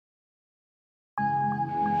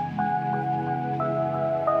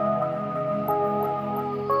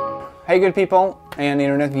Hey good people and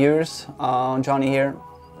internet viewers, Johnny here,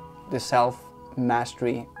 the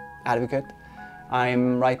self-mastery advocate.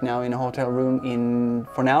 I'm right now in a hotel room in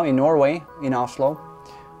Norway, in Oslo.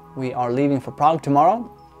 We are leaving for Prague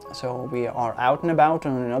tomorrow, so we are out and about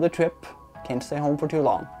on another trip. Can't stay home for too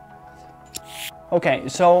long. Okay,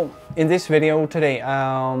 so in this video today,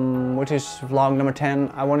 which is vlog number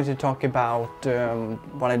 10, I wanted to talk about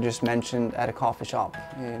what I just mentioned at a coffee shop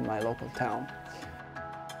in my local town.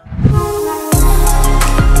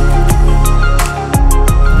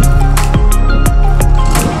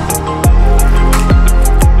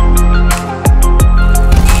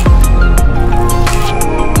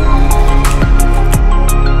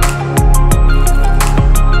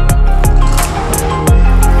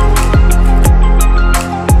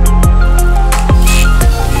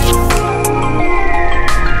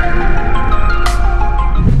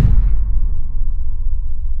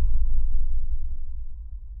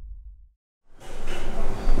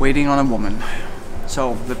 Waiting on a woman.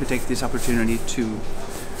 So let me take this opportunity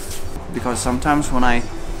because sometimes when I'm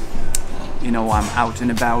out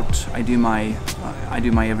and about, I do my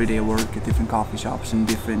everyday work at different coffee shops and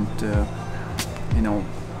different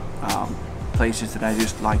places that I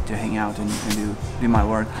just like to hang out and do my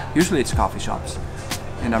work. Usually it's coffee shops,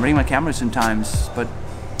 and I bring my camera sometimes, but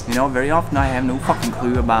very often I have no fucking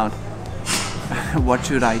clue about what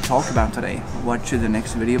should I talk about today. What should the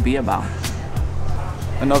next video be about?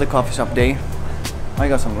 Another coffee shop day. I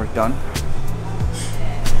got some work done.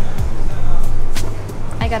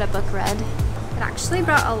 I got a book read. It actually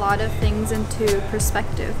brought a lot of things into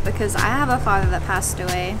perspective because I have a father that passed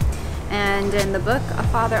away, and in the book a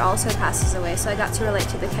father also passes away, so I got to relate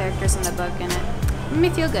to the characters in the book, and it made me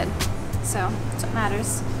feel good. So that's what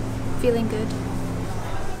matters. Feeling good.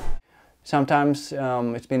 Sometimes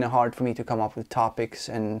it's been hard for me to come up with topics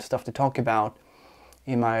and stuff to talk about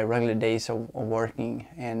in my regular days of working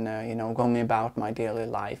and going about my daily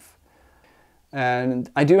life. And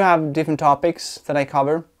I do have different topics that I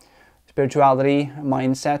cover. Spirituality,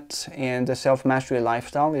 mindset, and the self-mastery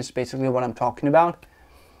lifestyle is basically what I'm talking about.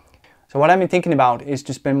 So what I've been thinking about is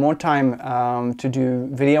to spend more time to do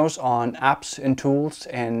videos on apps and tools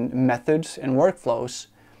and methods and workflows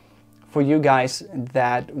for you guys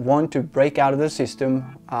that want to break out of the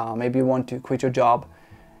system, maybe want to quit your job,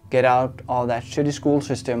 get out of that shitty school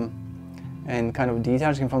system and kind of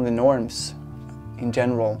detaching from the norms in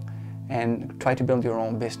general and try to build your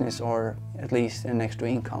own business or at least an extra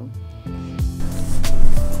income.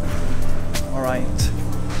 All right,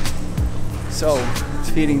 so it's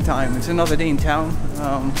feeding time. It's another day in town.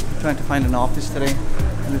 I'm trying to find an office today.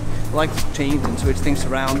 I like to change and switch things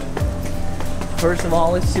around. First of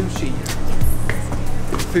all, it's sushi.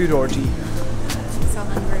 Food orgy. So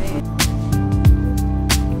hungry.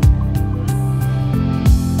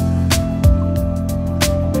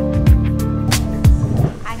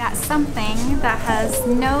 Something that has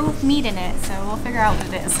no meat in it, so we'll figure out what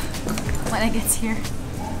it is when it gets here.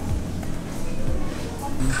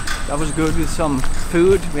 That was good with some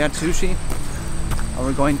food. We had sushi. Now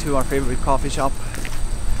we're going to our favorite coffee shop.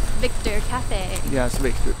 Victor Cafe. Yes,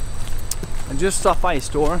 Victor. I just stopped by a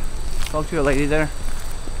store, talked to a lady there.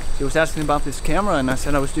 She was asking about this camera, and I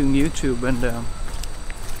said I was doing YouTube, and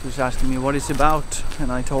she was asking me what it's about,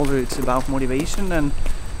 and I told her it's about motivation and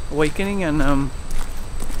awakening and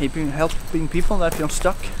helping people that feel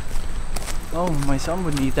stuck. Oh, my son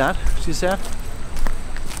would need that, she said.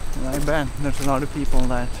 And I bet there's a lot of people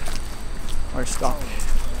that are stuck.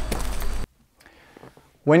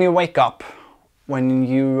 When you wake up, when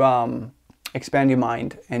you expand your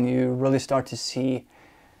mind and you really start to see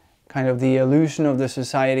kind of the illusion of the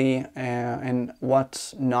society and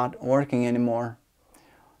what's not working anymore,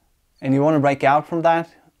 and you want to break out from that,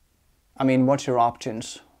 I mean, what's your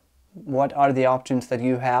options? What are the options that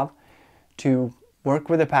you have to work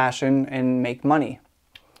with a passion and make money?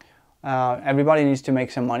 Everybody needs to make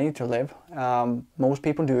some money to live. Most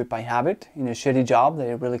people do it by habit in a shitty job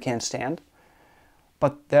they really can't stand.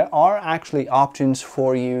 But there are actually options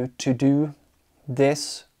for you to do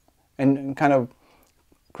this and kind of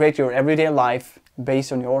create your everyday life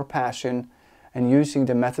based on your passion and using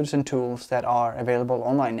the methods and tools that are available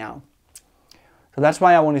online now. So that's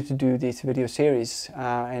why I wanted to do this video series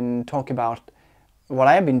and talk about what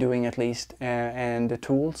I've been doing at least and the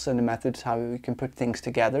tools and the methods, how you can put things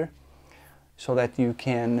together so that you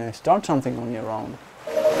can start something on your own.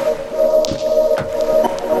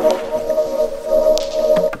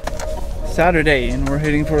 Saturday, and we're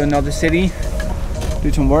heading for another city,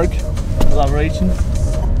 do some work, collaboration.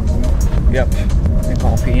 Yep, and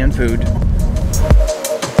coffee and food.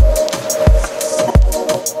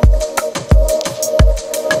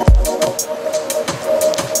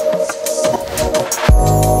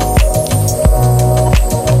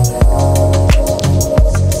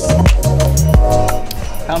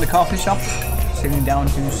 coffee shop, sitting down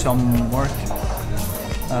to do some work.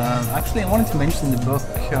 Actually, I wanted to mention the book,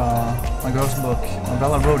 my girl's book.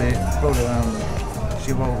 Bella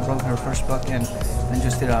she wrote her first book and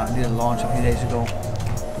just did a launch a few days ago.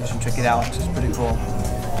 You should check it out. It's pretty cool.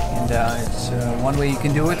 And it's one way you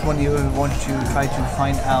can do it when you want to try to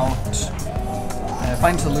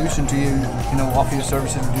find solution to offer your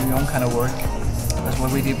services and do your own kind of work. That's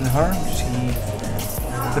what we did with her. She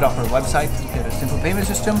put up her website, get a simple payment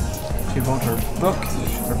system. She wrote her book,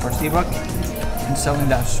 her first ebook, and selling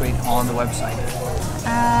that straight on the website.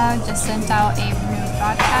 Just sent out a new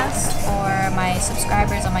broadcast for my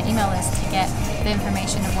subscribers on my email list to get the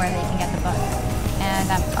information of where they can get the book.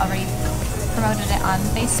 And I've already promoted it on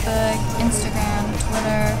Facebook, Instagram,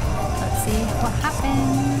 Twitter. Let's see what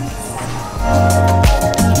happens.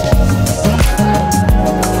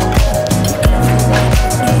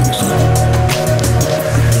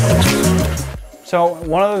 So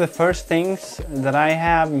one of the first things that I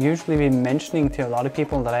have usually been mentioning to a lot of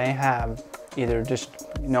people that I have either just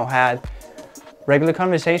had regular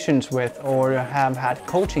conversations with or have had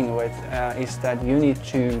coaching with is that you need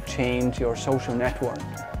to change your social network.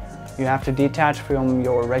 You have to detach from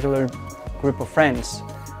your regular group of friends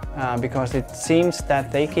because it seems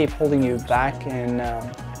that they keep holding you back and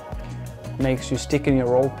makes you stick in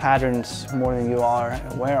your old patterns more than you are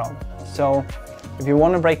aware of. So if you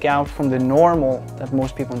want to break out from the normal that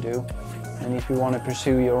most people do, and if you want to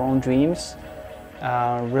pursue your own dreams,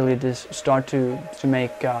 really just start to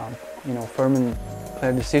make firm and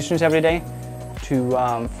clear decisions every day to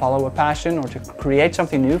follow a passion or to create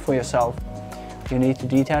something new for yourself, you need to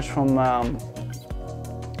detach from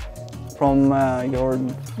your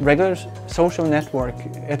regular social network,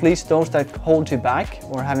 at least those that hold you back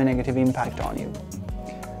or have a negative impact on you.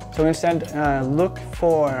 So instead, look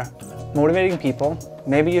for motivating people.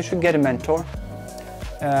 Maybe you should get a mentor.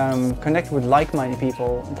 Connect with like-minded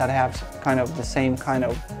people that have kind of the same kind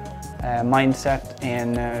of mindset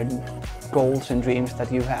and goals and dreams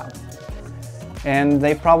that you have. And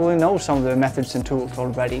they probably know some of the methods and tools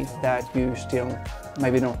already that you still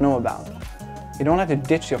maybe don't know about. You don't have to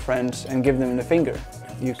ditch your friends and give them the finger.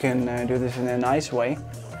 You can do this in a nice way,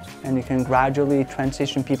 and you can gradually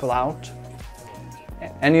transition people out.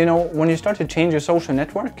 And when you start to change your social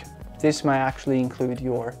network, this might actually include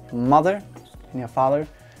your mother and your father,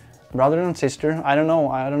 brother and sister. I don't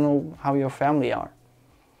know how your family are.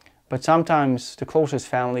 But sometimes the closest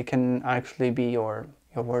family can actually be your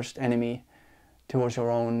worst enemy towards your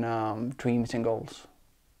own dreams and goals.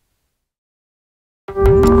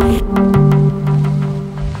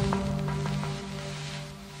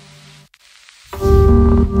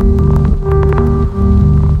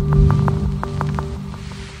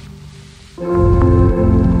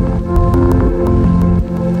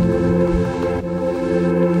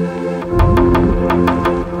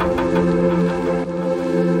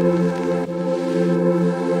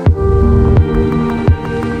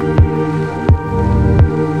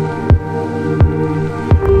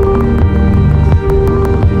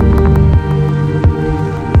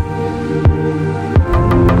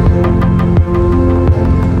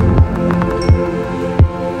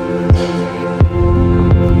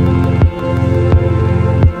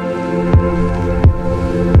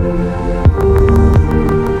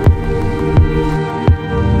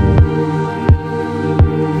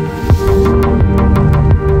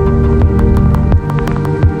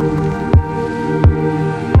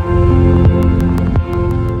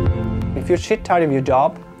 If you're shit tired of your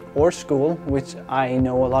job or school, which I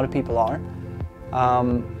know a lot of people are,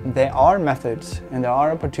 there are methods and there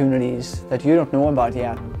are opportunities that you don't know about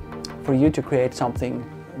yet for you to create something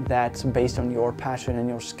that's based on your passion and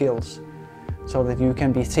your skills, so that you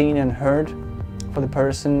can be seen and heard for the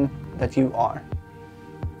person that you are.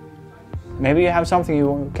 Maybe you have something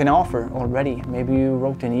you can offer already. Maybe you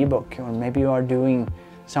wrote an ebook, or maybe you are doing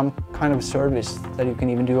some kind of service that you can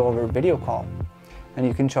even do over a video call, and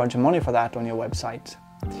you can charge money for that on your website.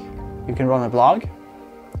 You can run a blog,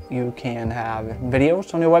 you can have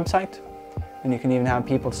videos on your website, and you can even have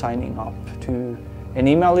people signing up to an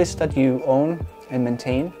email list that you own and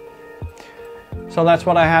maintain. So that's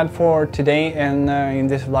what I had for today, and in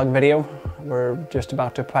this vlog video. We're just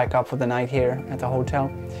about to pack up for the night here at the hotel.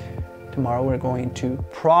 Tomorrow we're going to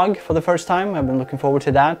Prague for the first time. I've been looking forward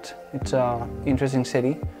to that. It's an interesting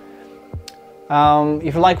city.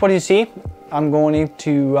 If you like what you see, I'm going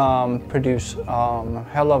to produce a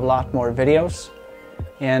hell of a lot more videos.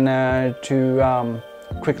 And to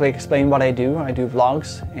quickly explain what I do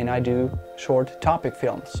vlogs and I do short topic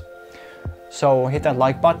films. So hit that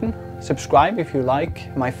like button, subscribe if you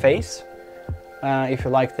like my face, if you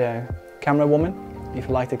like the camera woman, if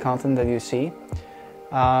you like the content that you see.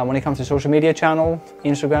 When it comes to social media channel,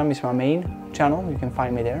 Instagram is my main channel. You can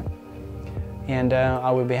find me there. And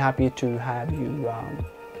I will be happy to have you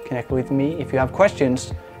connect with me if you have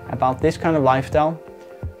questions about this kind of lifestyle,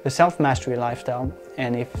 the self-mastery lifestyle,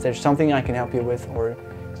 and if there's something I can help you with or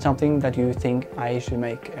something that you think I should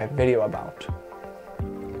make a video about.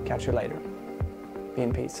 Catch you later. Be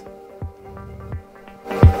in peace.